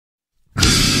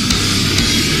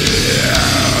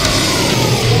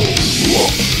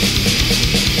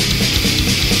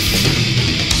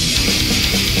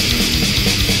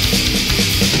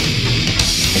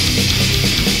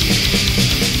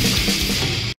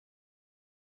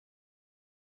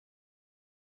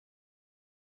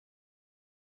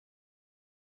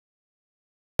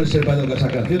Sherpa de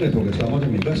esas canciones porque estamos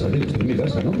en mi casa, tío. Estoy en mi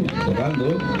casa, ¿no?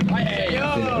 Tocando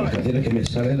las canciones que me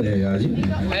salen de allí.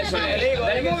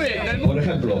 Por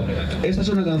ejemplo, esta es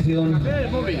una canción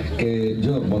que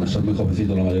yo, bueno, soy muy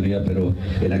jovencito la mayoría, pero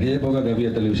en aquella época que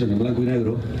había televisión en blanco y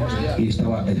negro y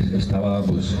estaba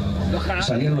pues,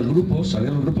 salían los grupos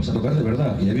a tocar de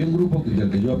verdad. Y había un grupo del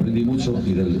que yo aprendí mucho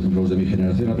y los de mi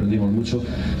generación aprendimos mucho,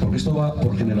 porque esto va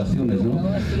por generaciones, ¿no?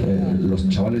 Los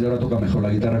chavales de ahora tocan mejor la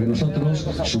guitarra que nosotros,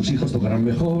 sus hijos tocarán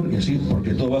mejor y así,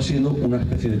 porque todo va siendo una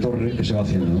especie de torre que se va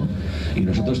haciendo, ¿no? Y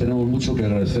nosotros tenemos mucho que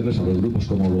agradecerles a los grupos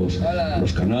como los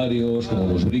Canarios, como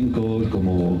los Brincos,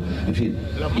 como, en fin.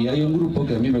 Y hay un grupo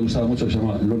que a mí me gustaba mucho que se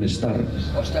llama Lone Star,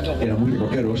 eran muy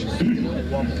rockeros.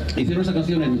 Hicieron esta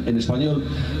canción en español.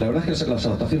 La verdad es que las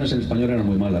adaptaciones en español eran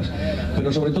muy malas,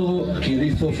 pero sobre todo quien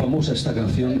hizo famosa esta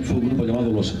canción fue un grupo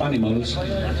llamado Los Animals,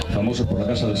 famosos por la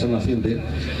Casa del Sol Naciente,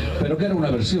 pero que era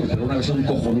una versión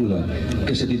cojonuda,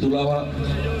 que se titulaba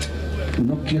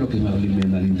No quiero que me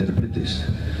malinterpretes.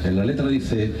 En la letra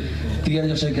dice: tía,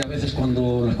 yo sé que a veces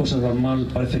cuando las cosas van mal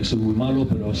parece que soy muy malo,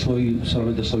 pero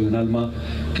solamente soy un alma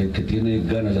que tiene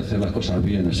ganas de hacer las cosas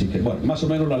bien. Así que, bueno, más o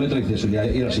menos la letra dice eso, y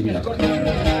era así, mira.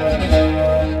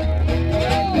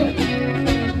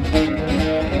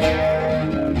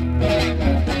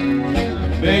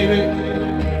 Baby,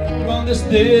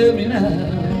 understand me now.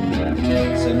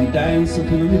 Sometimes I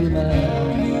feel in my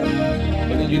mind,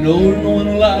 but you know no one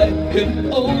alive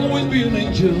can always be an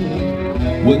angel.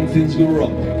 When things go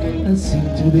wrong, I seem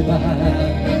to be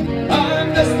fine.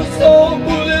 I'm just a soul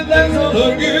bullet that's all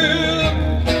good.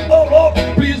 Oh Lord,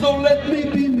 please don't let me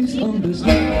be misunderstood.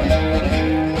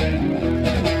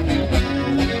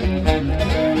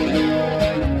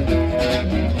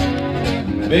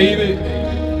 Baby,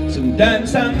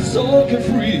 sometimes I'm so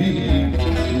carefree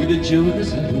with the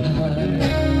joys of life.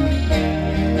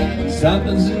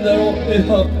 Sometimes that all they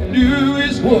have to do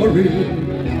is worry,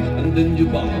 and then you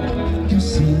bow to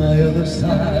see my other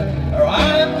side. Or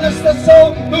I'm just a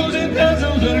soul whose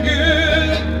intentions are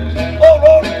good. Oh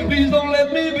Lord, please don't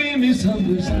let me be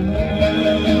misunderstood.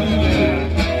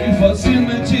 If I sin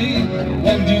my cheek,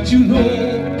 want you to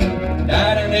know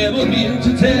that I never mean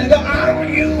to take out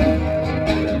on you.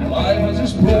 Life has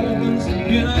its problems,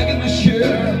 and I get my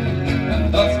share,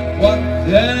 and that's what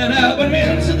then I never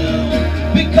meant to do,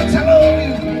 because I love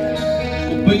you.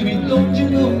 Oh baby, don't you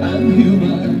know I'm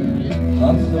human?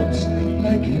 I've thoughts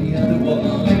like any other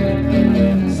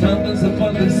one. Sometimes I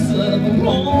find myself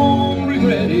alone,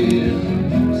 regretting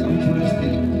some foolish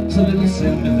thing, some little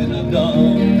silly thing I've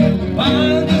done.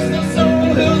 I'm just a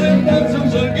soul whose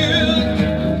intentions are good.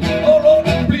 Oh Lord,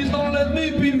 please don't let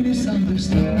me be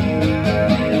misunderstood.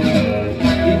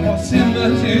 If I sin my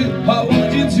tears, I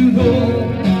want you to know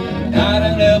that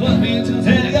I never mean to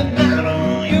take it out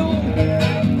on you.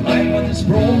 Like what these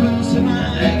problems am I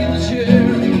gonna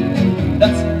share?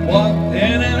 That's what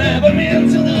and I never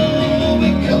meant to do,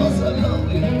 because I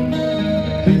love you.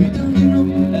 Baby, don't you know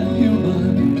I'm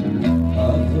human?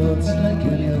 Our thoughts like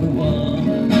any other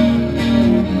one.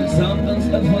 Sometimes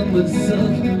I find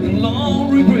myself alone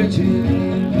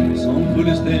regretting some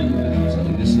foolish thing,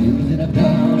 some the same that I've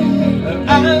done.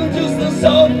 I'm just a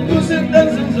soul whose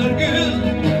intentions are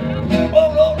good.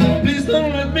 Oh Lord, please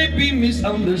don't let me be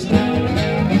misunderstood.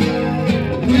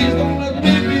 Please don't let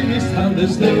me be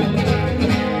misunderstood.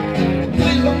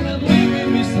 Please don't let me be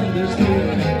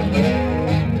misunderstood.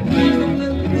 Please don't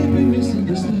let me be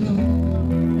misunderstood.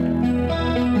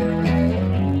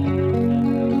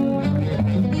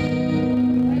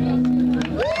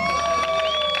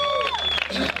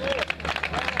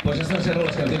 Pues estas eran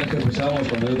las canciones que escuchábamos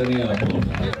cuando yo tenía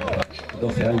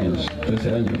 12 años,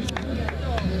 13 años.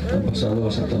 Han pasado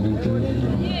exactamente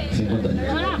 50 años.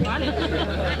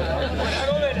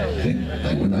 ¿Qué?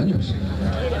 50 años.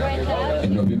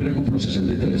 En noviembre cumplo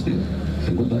 63, tío.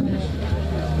 50 años.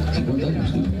 50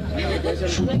 años, tío.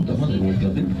 Su puta madre, como el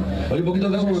platino. Oye, un poquito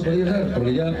de agua me podías dar,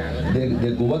 porque ya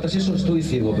de cubatas y eso estoy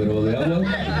ciego, pero de agua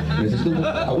necesito un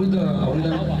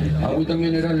agüita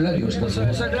mineral Larios, por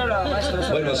favor.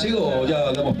 Bueno, ¿sigo o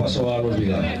ya damos paso a los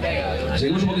Vigar?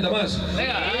 ¿Seguimos un poquito más?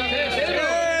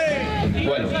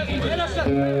 Bueno,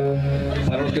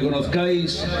 para los que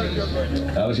conozcáis,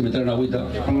 a ver si me traen agüita.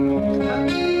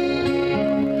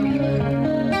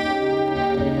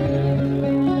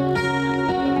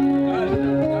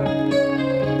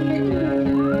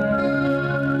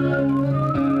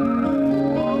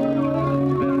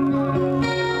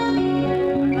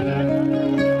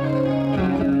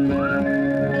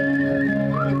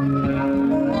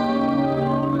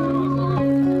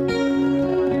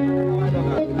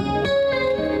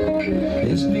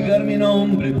 Explicar mi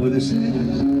nombre puede ser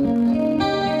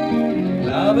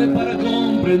la clave para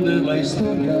comprender la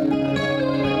historia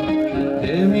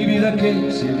de mi vida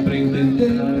que siempre intenté.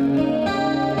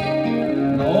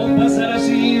 No pasará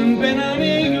sin pena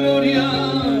mi gloria.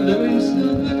 Debes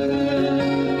saber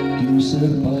que un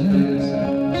Sherpa es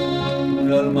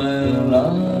un alma en la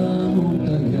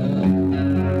montaña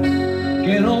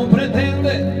que no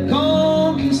pretende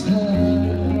conquistar,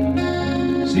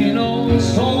 sino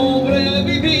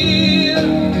sobrevivir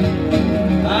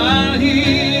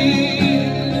allí.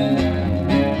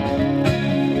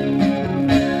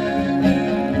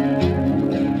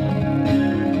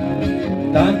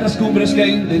 Tantas cumbres que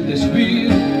intenté subir,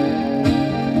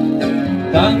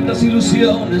 tantas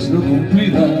ilusiones no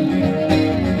cumplidas,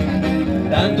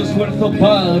 tanto esfuerzo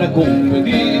para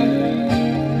competir,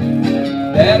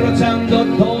 derrochando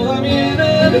toda mi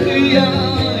energía,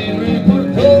 y no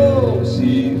importó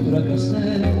si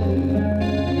fracasé,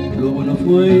 lo bueno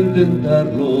fue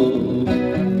intentarlo.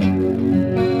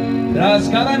 Tras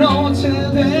cada noche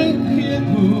de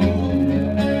inquietud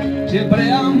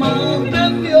siempre amaneció.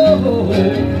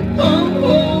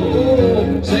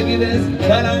 Seguiré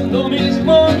escalando mis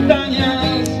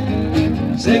montañas,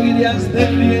 seguiré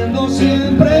ascendiendo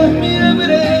siempre mi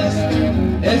Everest.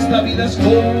 Esta vida es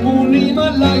como un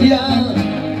Himalaya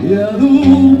que a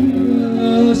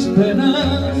duras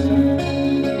penas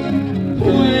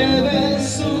puede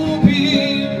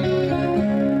subir.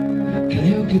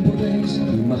 Creo que podéis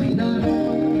imaginar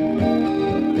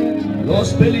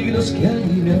los peligros que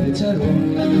allí me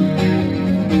acecharon.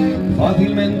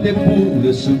 Fácilmente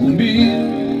pude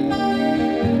sucumbir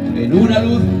en una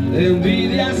luz de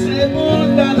envidia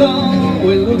sepultado,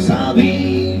 o en los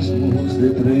abismos de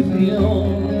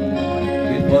traición.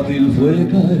 Qué fácil fue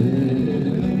caer,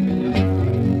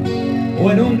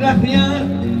 o en un glaciar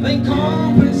de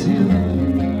incomprensión,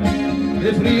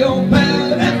 de frío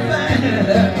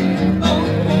perecer.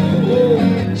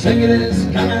 Seguiré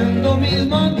escalando mis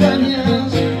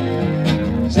montañas,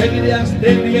 seguiré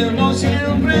ascendiendo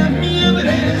siempre mi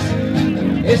Everest.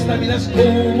 Esta vida es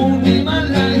como un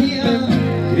Himalaya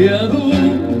que a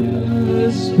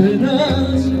duras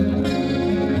penas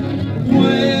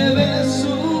puede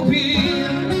subir.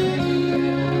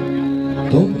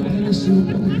 Todo tiene su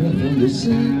razón de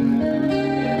ser,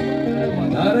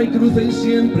 cara y crucen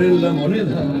siempre en la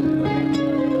moneda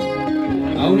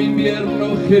a un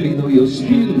invierno gélido y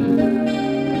hostil.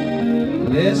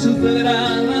 Le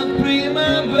sucederá la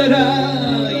primavera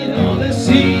y no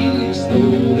desisto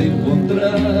de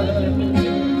encontrar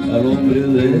al hombre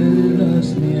de las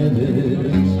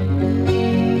nieves,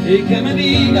 y que me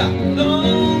diga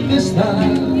dónde está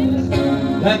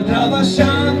la entrada a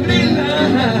Shangri-La.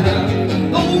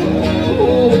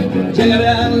 Llegaré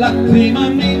a la cima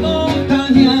en mi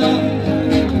montaña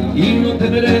y no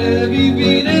temeré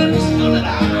vivir en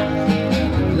soledad.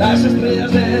 Las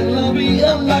estrellas de la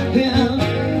Vía Láctea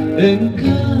en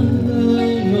cada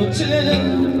noche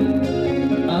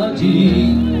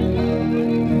allí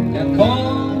me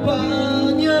acompañarán.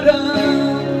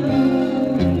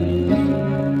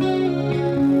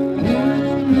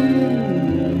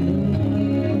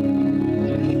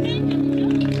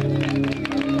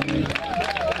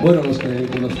 Bueno, los que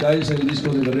conozcáis el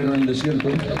disco de Guerrero en el Desierto,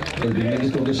 el primer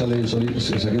disco que sale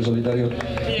se saqué en solitario,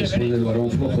 después del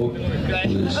Varón Flojo,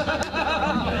 pues...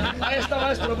 Ahí está,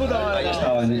 maestro, puta madre. Ahí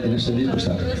estaba, en ese disco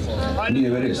está mi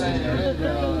Everest.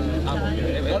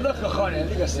 Con dos cojones,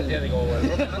 dígase.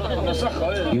 Con los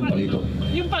ojos, Y un palito.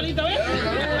 Y un palito, ¿ves?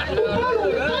 ¡Un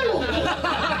palo!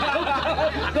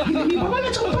 Y mi mamá le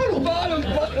echó un palo. ¡Un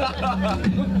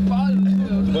palo!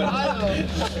 Bueno,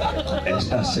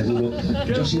 estás seguro.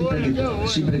 Yo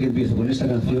siempre que empiezo con esta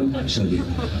canción, se oye.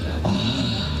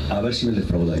 A ver si me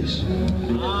defraudáis.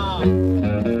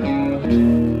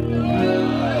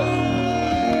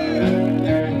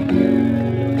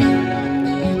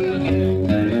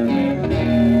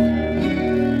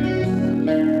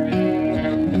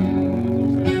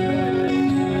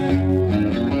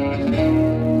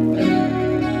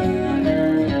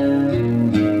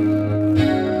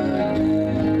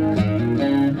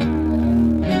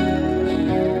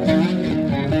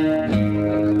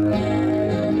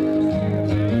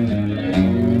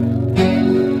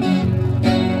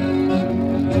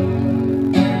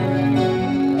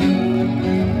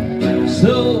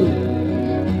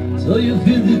 So you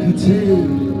feel the good tale,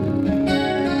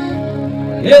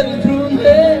 heaven from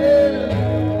hell,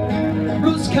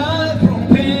 blue sky from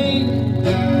pain.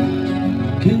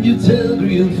 Can you tell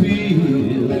green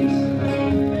fields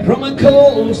from a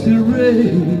coastal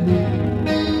rain,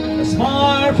 a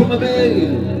smile from a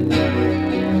veil?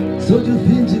 So you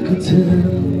think you could tell,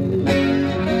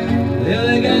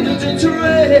 elegant and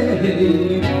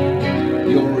trade,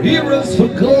 Your heroes for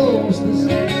ghosts,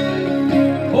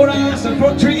 or answer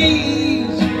for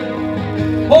trees,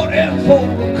 or air for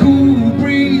a cool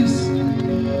breeze,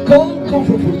 cold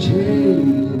comfort for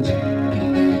change.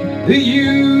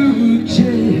 You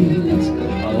change.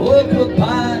 I open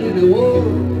part of the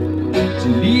world to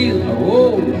leave a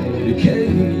roll in the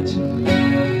cage.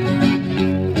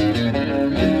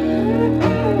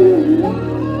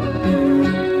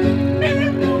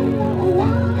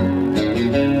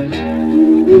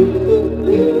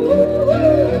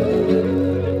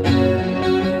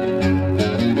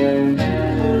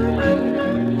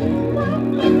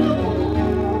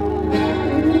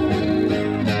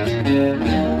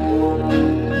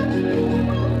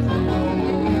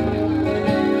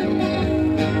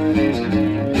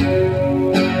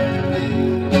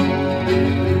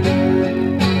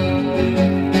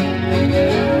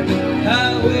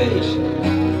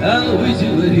 I wish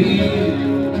you were here.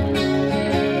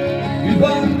 You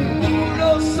found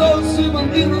those souls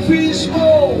in the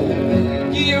fishbowl,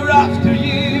 year after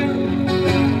year,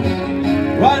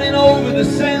 running over the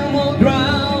same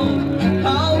ground.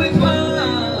 How we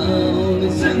found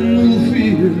the same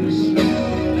fears.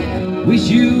 Wish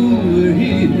you were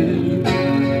here.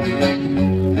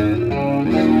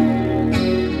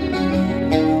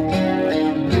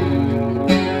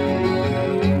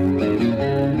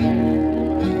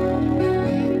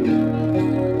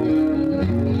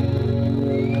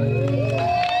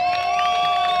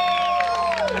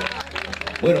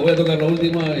 Bueno, voy a tocar la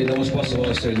última y damos paso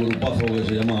a este grupazo que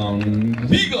se llama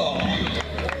Viga.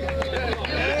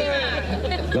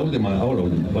 La última, ahora la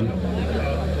última, ¿vale?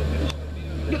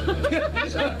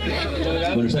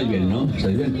 Bueno, estáis bien, ¿no?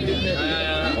 ¿Estáis bien?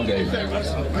 Ok.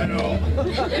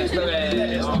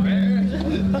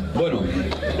 Bueno.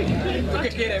 ¿Qué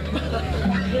quieren?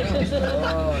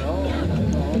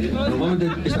 Normalmente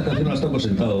esta canción la estamos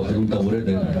sentados en un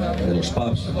taburete de los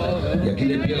pubs y aquí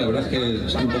de pie la verdad es que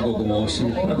estoy un poco como así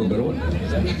raro, pero bueno,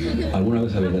 alguna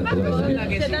vez había que tocarla de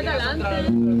pie.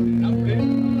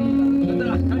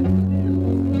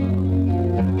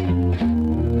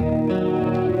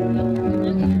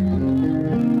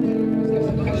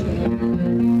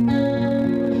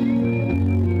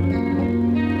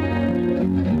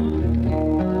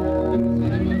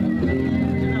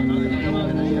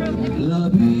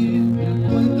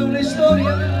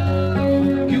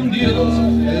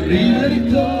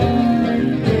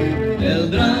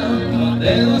 El drama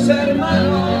de dos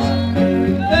hermanos,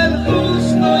 el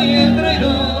justo y el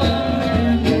traidor,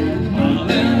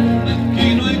 Abel,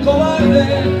 mezquino y cobarde,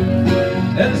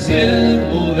 el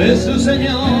siervo de su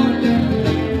señor,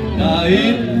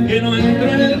 Caín, que no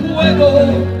entró en el juego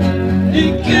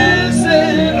y que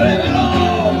se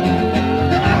rebeló,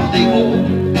 digo,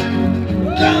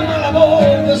 clama la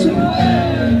voz de su mujer.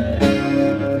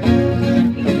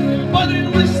 Padre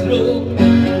nuestro,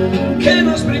 que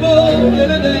nos privó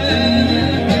del Edén.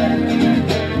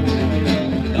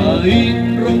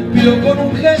 Caín rompió con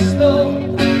un gesto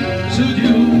su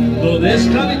yugo de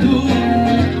esclavitud,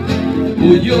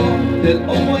 huyó del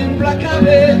homo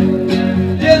implacable,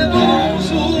 llevó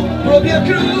su propia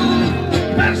cruz,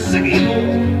 perseguido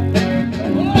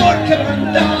por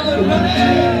quebrantado el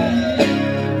poder,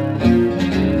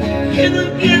 que no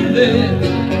entiende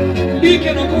y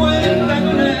que no cuenta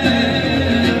con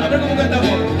él. A ver cómo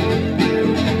cantamos.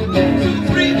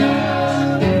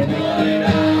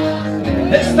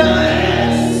 Esta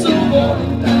es su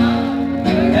voluntad,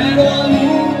 pero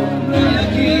aún no hay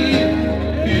aquí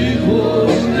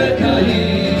hijos de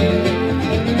Caín.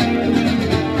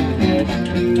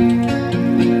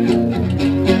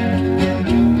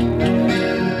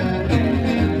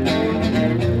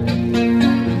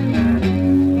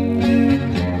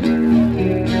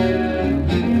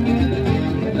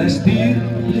 La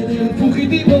estirpe del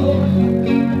fugitivo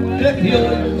creció,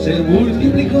 se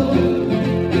multiplicó.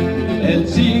 El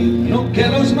signo que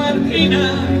los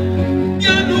margina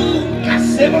ya nunca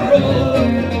se borró.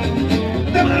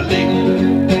 Te maldigo,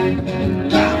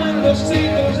 claman los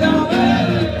hijos de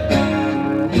Abel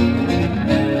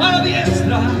a la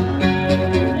diestra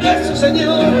de su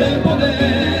Señor el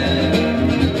poder.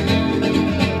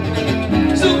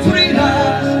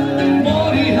 Sufrirás,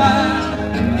 morirás,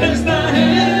 esta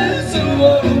es su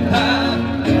voluntad,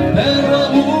 pero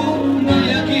aún no hay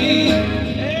aquí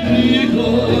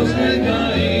hijos de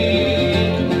Caín.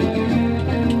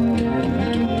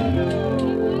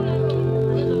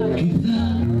 Quizá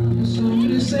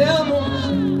nosotros seamos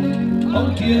a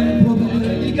un tiempo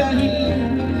de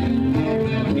Caín.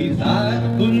 Quizá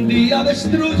un día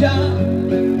destruya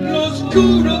lo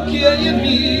oscuro que hay en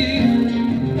mí.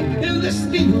 El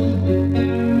destino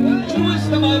no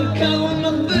está marcado en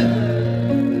nacer,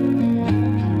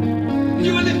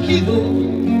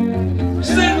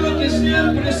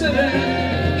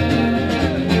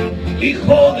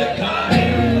 hijo de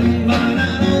Caín,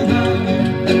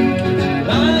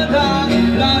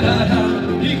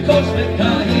 hijos de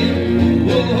Caín,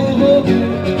 hijos de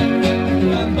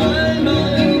Caín,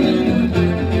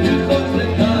 hijos de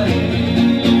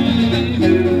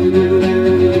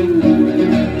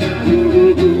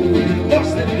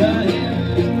Caín.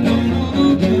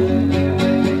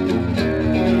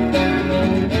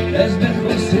 Es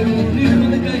mejor ser un hijo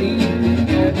de Caín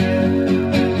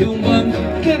que un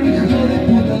banquero hijo de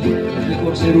puta. Es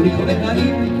mejor ser un hijo de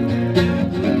Caín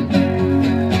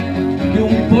que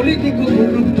un político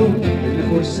corrupto. Es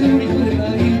mejor ser un hijo de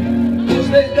Caín,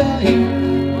 hijos de Caín.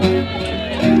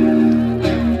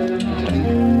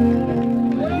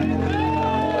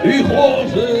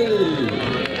 Hijos de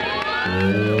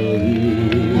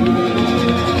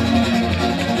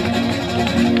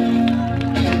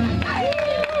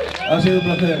Ha sido un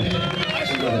placer.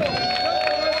 Muchas gracias.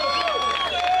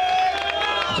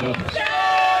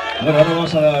 Bueno, ahora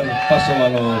vamos a dar paso a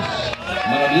los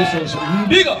maravillosos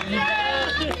 ¡Viga!